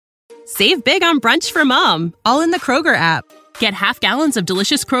Save big on brunch for mom, all in the Kroger app. Get half gallons of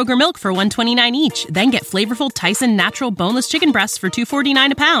delicious Kroger milk for $1.29 each. Then get flavorful Tyson natural boneless chicken breasts for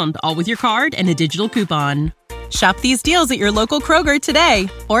 $2.49 a pound, all with your card and a digital coupon. Shop these deals at your local Kroger today,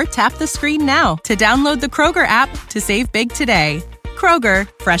 or tap the screen now to download the Kroger app to save big today. Kroger,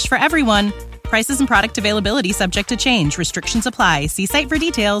 fresh for everyone. Prices and product availability subject to change. Restrictions apply. See site for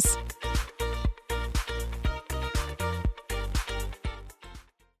details.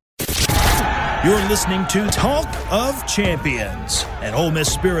 You're listening to Talk of Champions, an Ole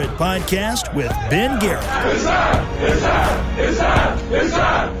Miss Spirit podcast with Ben Garrett. It's time! It's time! It's time! It's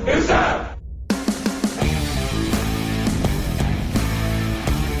time! It's time!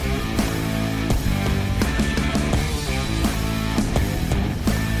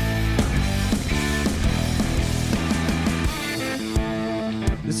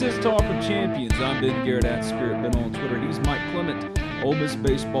 This is Talk of Champions. I'm Ben Garrett at Spirit Ben on Twitter. He's Mike Clement, Ole Miss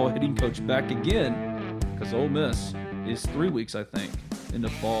baseball hitting coach, back again because Ole Miss is 3 weeks, I think, into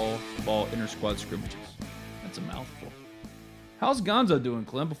fall inter-squad scrimmages. That's a mouthful. How's Gonzo doing,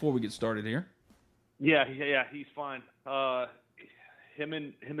 Clem, before we get started here? Yeah, he's fine. Him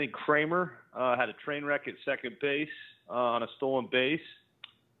and Kramer had a train wreck at second base on a stolen base,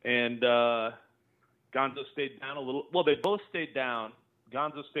 and Gonzo stayed down a little. Well, they both stayed down.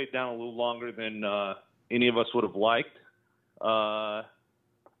 Gonzo stayed down a little longer than any of us would have liked. MCL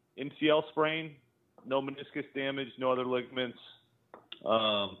sprain, no meniscus damage, no other ligaments.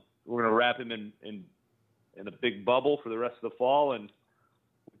 We're going to wrap him in a big bubble for the rest of the fall, and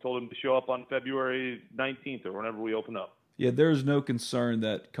we told him to show up on February 19th or whenever we open up. Yeah, there's no concern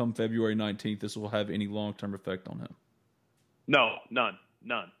that come February 19th this will have any long-term effect on him. No, none.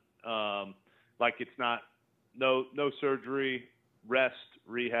 Like it's not no surgery, rest,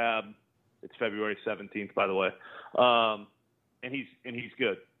 rehab. It's February 17th, by the way. And he's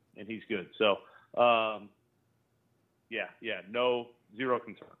good. So, zero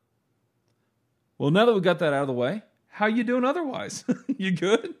concern. Well, now that we got that out of the way, how you doing otherwise? You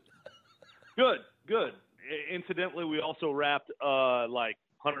good? Good. Incidentally, we also wrapped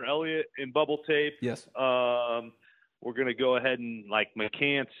Hunter Elliott in bubble tape. Yes. We're gonna go ahead and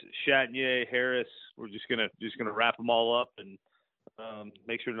McCants, Chatinier, Harris. We're just gonna wrap them all up and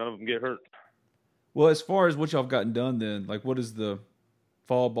make sure none of them get hurt. Well, as far as what y'all have gotten done, then, what is the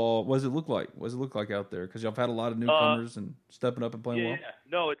fall ball? What does it look like? What does it look like out there? Because y'all have had a lot of newcomers and stepping up and playing well. Yeah,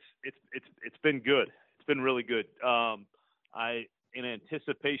 no, it's been good. It's been really good. In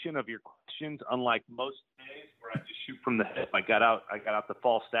anticipation of your questions, unlike most days where I just shoot from the hip, I got out the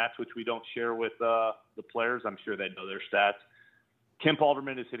fall stats, which we don't share with the players. I'm sure they know their stats. Kemp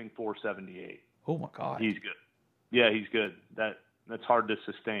Alderman is hitting 478. Oh my God, he's good. Yeah, he's good. That's hard to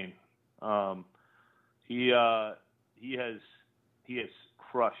sustain. He has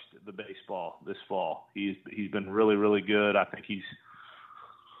crushed the baseball this fall. He's been really, really good. I think he's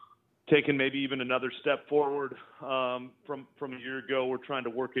taken maybe even another step forward from a year ago. We're trying to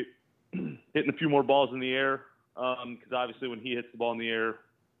work it, hitting a few more balls in the air because obviously when he hits the ball in the air,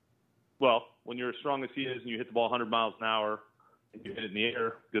 well, when you're as strong as he is and you hit the ball 100 miles an hour and you hit it in the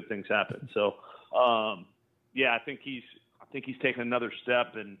air, good things happen. So, I think he's taken another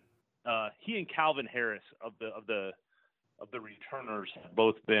step, and he and Calvin Harris of the returners have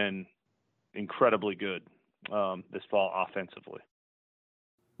both been incredibly good this fall offensively.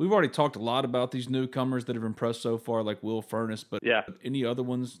 We've already talked a lot about these newcomers that have impressed so far, like Will Furnace, but any other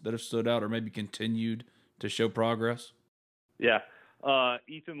ones that have stood out or maybe continued to show progress? Yeah.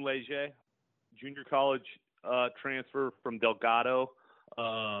 Ethan Leger, junior college transfer from Delgado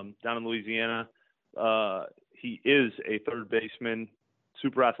down in Louisiana. He is a third baseman,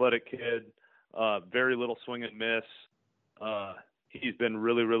 super athletic kid, very little swing and miss. He's been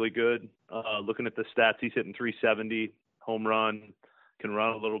really, really good. Looking at the stats, he's hitting 370, home run, can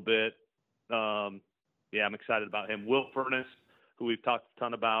run a little bit. I'm excited about him. Will Furnace, who we've talked a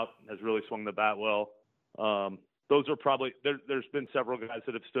ton about, has really swung the bat well. Those are probably there's been several guys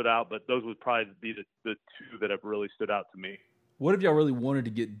that have stood out, but those would probably be the two that have really stood out to me. What have y'all really wanted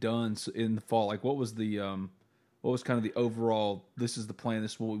to get done in the fall? What was kind of the overall, this is the plan,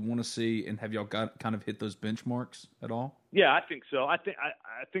 this is what we want to see, and have y'all kind of hit those benchmarks at all? Yeah, I think so. I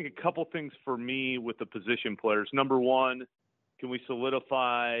think a couple things for me with the position players. Number one, can we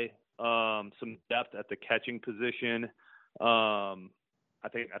solidify some depth at the catching position? I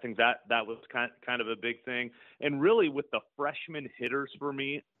think that was kind of a big thing. And really with the freshman hitters for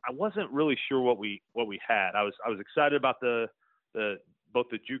me, I wasn't really sure what we had. I was excited about the both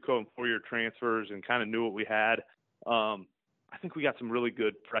the JUCO and 4-year transfers and kind of knew what we had. I think we got some really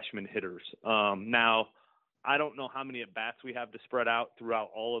good freshman hitters. Now I don't know how many at-bats we have to spread out throughout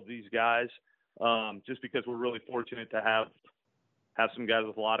all of these guys, just because we're really fortunate to have some guys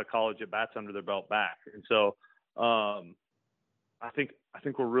with a lot of college at-bats under their belt back. And so I think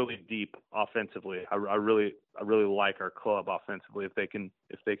we're really deep offensively. I really like our club offensively if they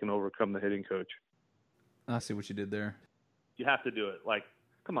can overcome the hitting coach. I see what you did there. You have to do it. Like,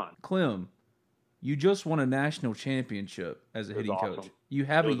 come on. Clem, you just won a national championship as a hitting coach. You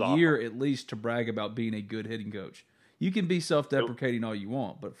have a year at least to brag about being a good hitting coach. You can be self-deprecating all you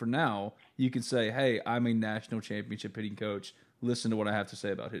want, but for now, you can say, hey, I'm a national championship hitting coach. Listen to what I have to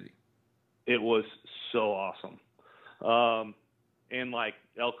say about hitting. It was so awesome. And like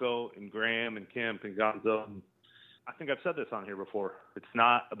Elko and Graham and Kemp and Gonzo, I think I've said this on here before. It's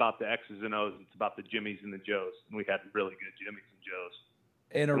not about the X's and O's. It's about the Jimmies and the Joes. And we had really good Jimmies and Joes.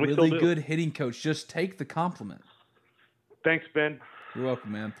 And a really good hitting coach. Just take the compliment. Thanks, Ben. You're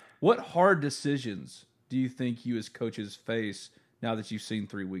welcome, man. What hard decisions do you think you as coaches face now that you've seen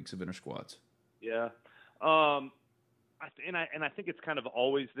 3 weeks of inter squads? Yeah. I think it's kind of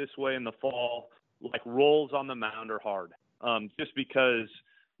always this way in the fall. Like, roles on the mound are hard. Just because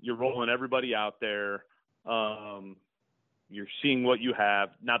you're rolling everybody out there. You're seeing what you have.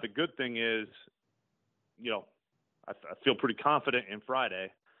 Now, the good thing is, I feel pretty confident in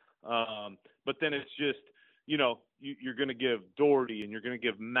Friday. But then it's just, you're going to give Doherty and you're going to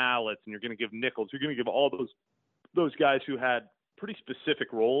give Mallets and you're going to give Nichols. You're going to give all those guys who had pretty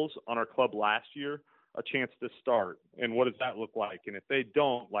specific roles on our club last year a chance to start. And what does that look like? And if they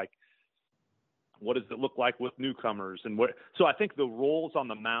don't, what does it look like with newcomers? So I think the roles on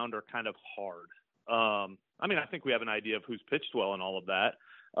the mound are kind of hard. I think we have an idea of who's pitched well and all of that.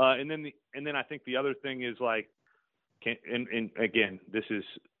 And then I think the other thing is and again, this is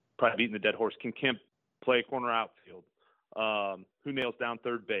probably beating the dead horse. Can Kemp play corner outfield? Who nails down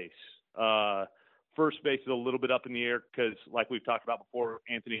third base? First base is a little bit up in the air because, like we've talked about before,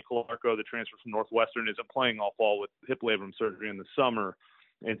 Anthony Clarko, the transfer from Northwestern, isn't playing all fall with hip labrum surgery in the summer.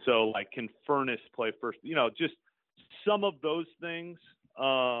 And so, can Furness play first? Just some of those things,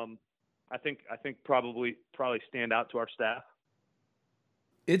 I think probably stand out to our staff.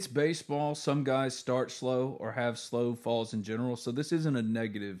 It's baseball. Some guys start slow or have slow falls in general, so this isn't a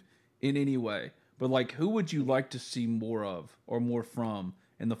negative in any way. But, who would you like to see more of or more from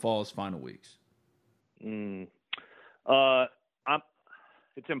in the fall's final weeks? It's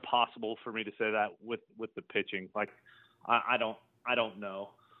impossible for me to say that with the pitching. I don't know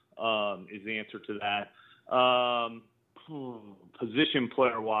is the answer to that. Position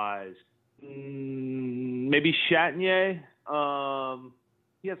player wise, maybe Chatinier.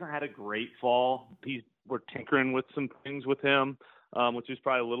 He hasn't had a great fall. We're tinkering with some things with him, which is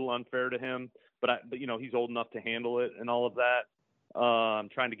probably a little unfair to him. But he's old enough to handle it and all of that. I'm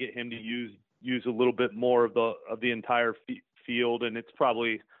trying to get him to use a little bit more of the entire field, and it's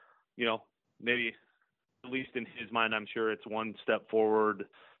probably, maybe at least in his mind, I'm sure it's one step forward,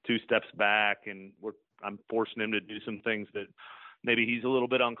 2 steps back, and I'm forcing him to do some things that maybe he's a little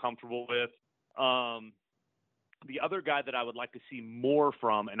bit uncomfortable with. The other guy that I would like to see more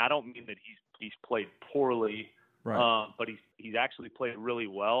from, and I don't mean that he's played poorly, right. But he's actually played really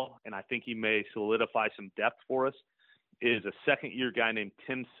well, and I think he may solidify some depth for us, is a second-year guy named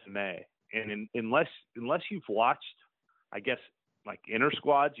Tim Semay. And unless you've watched, I guess, inter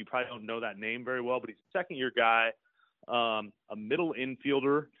squads, you probably don't know that name very well, but he's a second-year guy, a middle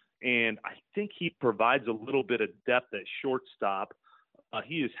infielder, and I think he provides a little bit of depth at shortstop.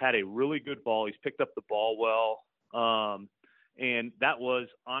 He has had a really good ball. He's picked up the ball well. And that was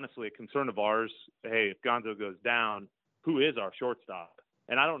honestly a concern of ours. Hey, if Gonzo goes down, who is our shortstop?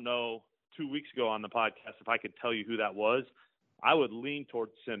 And I don't know 2 weeks ago on the podcast, if I could tell you who that was, I would lean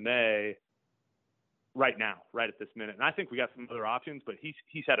towards Semay right now, right at this minute. And I think we got some other options, but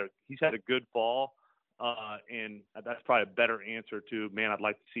he's had a good fall. And that's probably a better answer to, man, I'd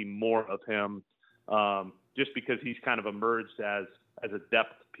like to see more of him. Just because he's kind of emerged as a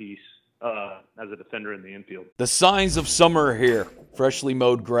depth piece, as a defender in the infield. The signs of summer are here. Freshly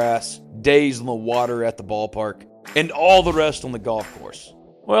mowed grass, days on the water at the ballpark, and all the rest on the golf course.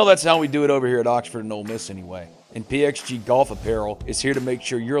 Well, that's how we do it over here at Oxford and Ole Miss anyway. And PXG Golf Apparel is here to make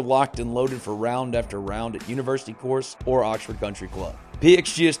sure you're locked and loaded for round after round at University Course or Oxford Country Club.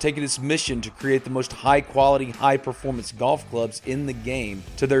 PXG has taken its mission to create the most high-quality, high-performance golf clubs in the game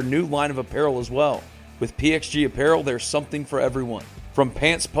to their new line of apparel as well. With PXG Apparel, there's something for everyone. From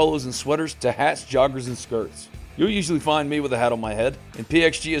pants, polos, and sweaters to hats, joggers, and skirts. You'll usually find me with a hat on my head, and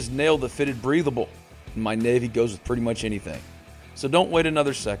PXG has nailed the fitted breathable. And my navy goes with pretty much anything. So don't wait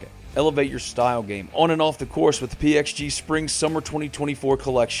another second. Elevate your style game on and off the course with the PXG Spring Summer 2024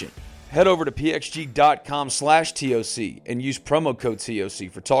 collection. Head over to pxg.com/TOC and use promo code TOC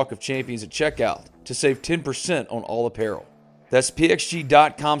for Talk of Champions at checkout to save 10% on all apparel. That's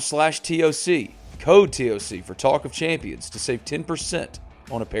pxg.com/TOC, code TOC for Talk of Champions to save 10%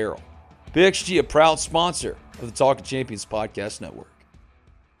 on apparel. PXG, a proud sponsor of the Talk of Champions podcast network.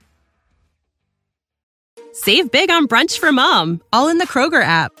 Save big on brunch for mom, all in the Kroger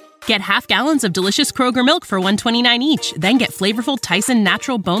app. Get half gallons of delicious Kroger milk for $1.29 each. Then get flavorful Tyson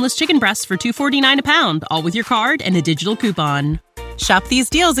natural boneless chicken breasts for $2.49 a pound, all with your card and a digital coupon. Shop these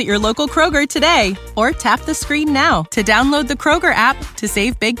deals at your local Kroger today, or tap the screen now to download the Kroger app to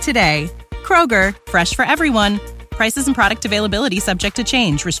save big today. Kroger, fresh for everyone. Prices and product availability subject to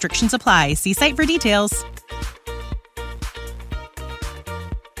change. Restrictions apply. See site for details.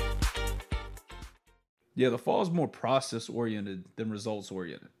 Yeah, the fall is more process-oriented than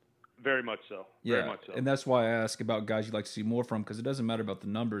results-oriented. Very much so. Yeah, Very much so. And that's why I ask about guys you'd like to see more from, because it doesn't matter about the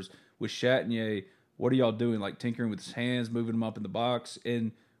numbers. With Chatagnier, what are y'all doing? Like tinkering with his hands, moving him up in the box?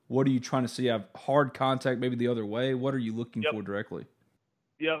 And what are you trying to see? Have hard contact maybe the other way? What are you looking for directly?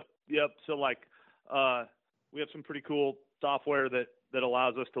 Yep. So, we have some pretty cool software that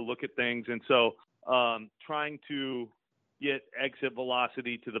allows us to look at things. And so trying to get exit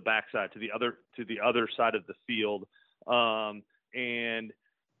velocity to the backside, to the other side of the field. And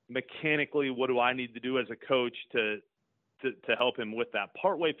mechanically, what do I need to do as a coach to help him with that?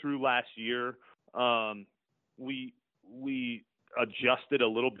 Partway through last year, we adjusted a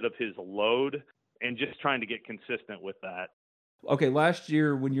little bit of his load and just trying to get consistent with that. Okay, last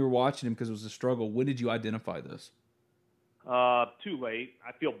year when you were watching him, because it was a struggle, when did you identify this? Too late.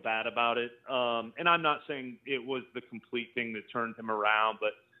 I feel bad about it. And I'm not saying it was the complete thing that turned him around,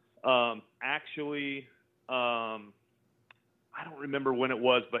 but actually, I don't remember when it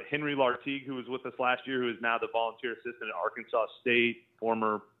was, but Henry Lartigue, who was with us last year, who is now the volunteer assistant at Arkansas State,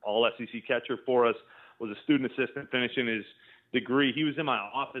 former all-SEC catcher for us, was a student assistant finishing his degree. He was in my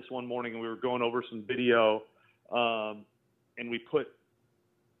office one morning, and we were going over some video, and we put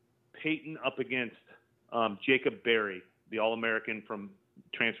Peyton up against Jacob Berry, the All-American from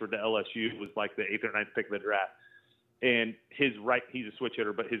transferred to LSU, was like the 8th or 9th pick of the draft. And he's a switch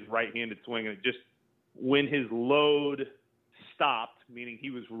hitter, but his right-handed swing, and when his load stopped, meaning he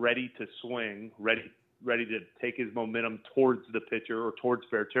was ready to swing, ready to take his momentum towards the pitcher or towards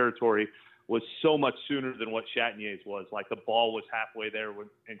fair territory, was so much sooner than what Chatagnier's was. Like the ball was halfway there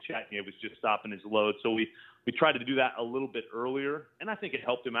and Chatagnier was just stopping his load. So we tried to do that a little bit earlier, and I think it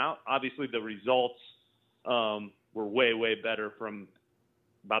helped him out. Obviously, the results were way, way better from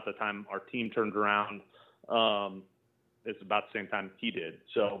about the time our team turned around. It's about the same time he did.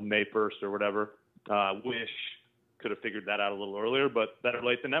 So May 1st or whatever. Wish could have figured that out a little earlier, but better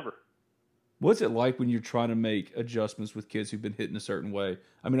late than never. What's it like when you're trying to make adjustments with kids who've been hit in a certain way?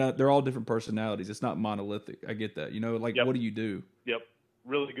 I mean, they're all different personalities. It's not monolithic. I get that. Yep. What do you do? Yep.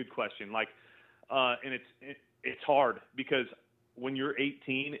 Really good question. And it's hard because when you're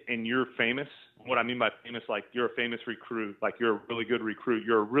 18 and you're famous, what I mean by famous, like you're a famous recruit, like you're a really good recruit,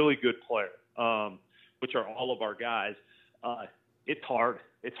 you're a really good player, which are all of our guys. It's hard.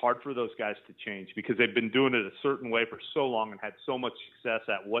 It's hard for those guys to change because they've been doing it a certain way for so long and had so much success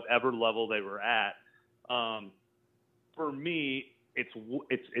at whatever level they were at. For me,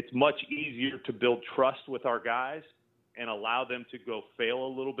 it's much easier to build trust with our guys and allow them to go fail a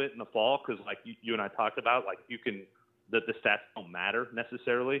little bit in the fall because, like you and I talked about, like the stats don't matter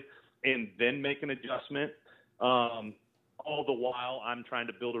necessarily, and then make an adjustment. All the while I'm trying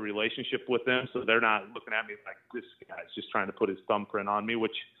to build a relationship with them so they're not looking at me like this guy's just trying to put his thumbprint on me,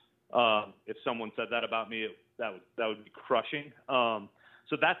 which if someone said that about me, that would be crushing.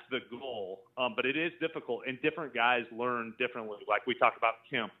 So that's the goal. But it is difficult, and different guys learn differently. Like we talked about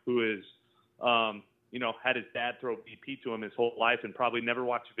Kemp, who is, had his dad throw BP to him his whole life and probably never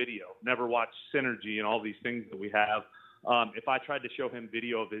watched video, never watched Synergy and all these things that we have. If I tried to show him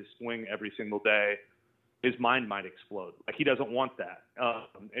video of his swing every single day, his mind might explode. Like he doesn't want that.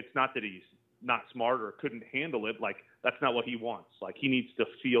 It's not that he's not smart or couldn't handle it. Like that's not what he wants. Like he needs to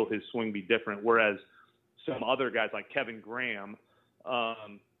feel his swing be different. Whereas some other guys like Kevin Graham,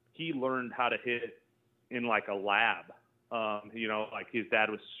 he learned how to hit in like a lab. Like his dad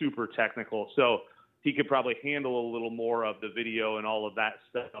was super technical. So he could probably handle a little more of the video and all of that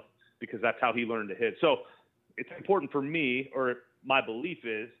stuff because that's how he learned to hit. So it's important for me, or my belief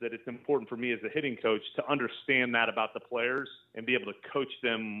is that it's important for me as a hitting coach to understand that about the players and be able to coach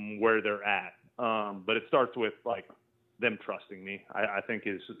them where they're at. But it starts with like them trusting me, I think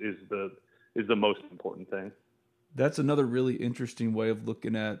is the most important thing. That's another really interesting way of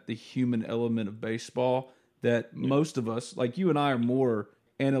looking at the human element of baseball that most of us, like you and I, are more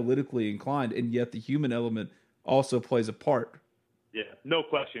analytically inclined, and yet the human element also plays a part. Yeah, no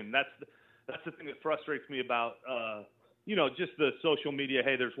question. That's the thing that frustrates me about, just the social media.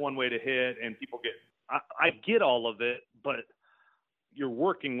 Hey, there's one way to hit, and people I get all of it, but you're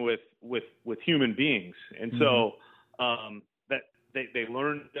working with human beings. And so that they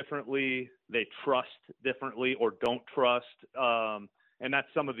learn differently, they trust differently or don't trust. And that's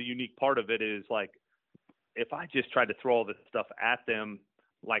some of the unique part of it is like, if I just tried to throw all this stuff at them,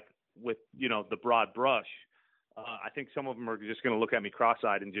 like with, the broad brush, I think some of them are just going to look at me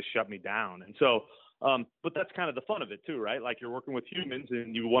cross-eyed and just shut me down. And so, but that's kind of the fun of it too, right? Like, you're working with humans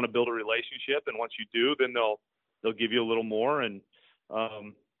and you want to build a relationship. And once you do, then they'll give you a little more. And,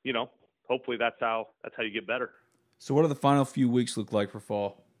 hopefully that's how you get better. So what do the final few weeks look like for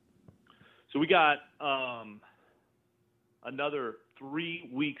fall? So we got another 3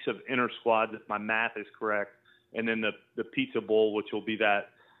 weeks of inter squad, if my math is correct. And then the Pizza Bowl, which will be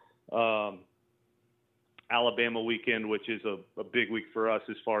that Alabama weekend, which is a big week for us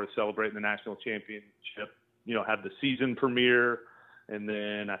as far as celebrating the national championship. Have the season premiere, and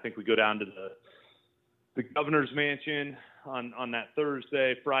then I think we go down to the Governor's Mansion on that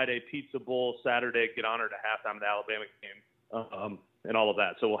Thursday, Friday Pizza Bowl, Saturday get honored at halftime of the Alabama game, and all of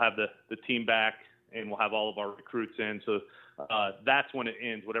that. So we'll have the team back, and we'll have all of our recruits in. So that's when it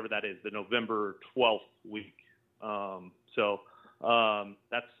ends, whatever that is, the November 12th week.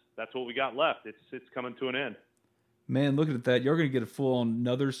 That's what we got left. It's coming to an end. Man, looking at that, you're going to get a full-on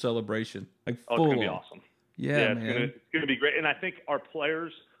another celebration. It's going to be awesome. Yeah, man. It's going to be great. And I think our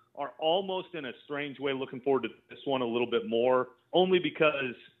players are almost in a strange way looking forward to this one a little bit more, only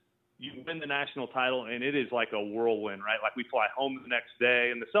because you win the national title and it is like a whirlwind, right? Like, we fly home the next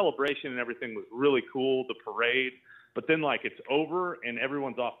day, and the celebration and everything was really cool, the parade. But then, like, it's over and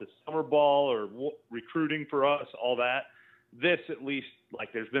everyone's off to summer ball or recruiting for us, all that. This, at least,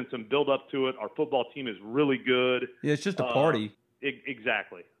 like, there's been some build up to it. Our football team is really good. Yeah, it's just a party.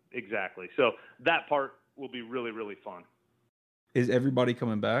 Exactly. So that part will be really, really fun. Is everybody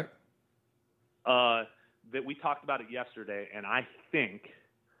coming back? That we talked about it yesterday, and I think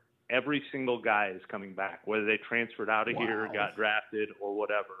every single guy is coming back, whether they transferred out of here, got drafted, or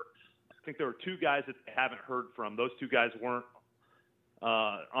whatever. I think there were 2 guys that they haven't heard from. Those 2 guys weren't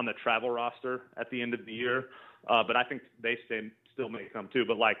on the travel roster at the end of the year. But I think they still may come too.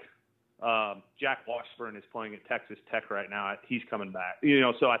 But like Jack Washburn is playing at Texas Tech right now. He's coming back.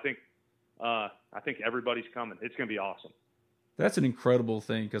 So I think everybody's coming. It's going to be awesome. That's an incredible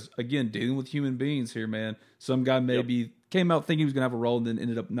thing because, again, dealing with human beings here, man. Some guy maybe came out thinking he was going to have a role and then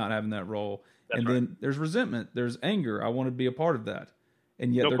ended up not having that role. That's right. Then there's resentment. There's anger. I want to be a part of that.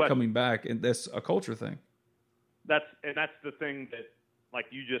 And yet they're coming back, and that's a culture thing. That's the thing that, like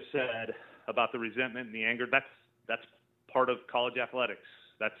you just said, about the resentment and the anger, that's part of college athletics.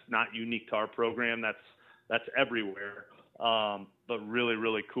 That's not unique to our program. That's everywhere. But really,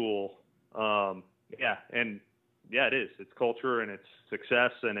 really cool. It is. It's culture and it's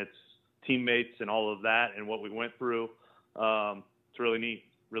success and it's teammates and all of that and what we went through. It's really neat.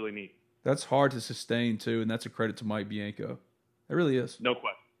 Really neat. That's hard to sustain too, and that's a credit to Mike Bianco. It really is. No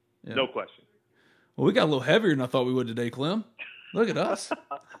question. Yeah. No question. Well, we got a little heavier than I thought we would today, Clem. Look at us.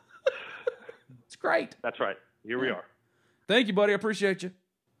 It's great. That's right. Here we are. Thank you, buddy. I appreciate you.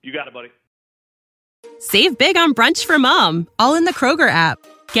 You got it, buddy. Save big on brunch for mom, all in the Kroger app.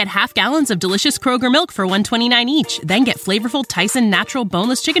 Get half gallons of delicious Kroger milk for $1.29 each. Then get flavorful Tyson natural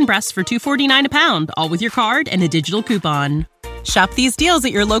boneless chicken breasts for $2.49 a pound, all with your card and a digital coupon. Shop these deals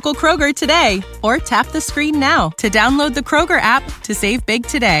at your local Kroger today, or tap the screen now to download the Kroger app to save big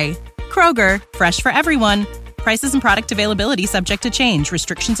today. Kroger, fresh for everyone. Prices and product availability subject to change.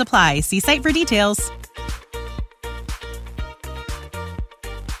 Restrictions apply. See site for details.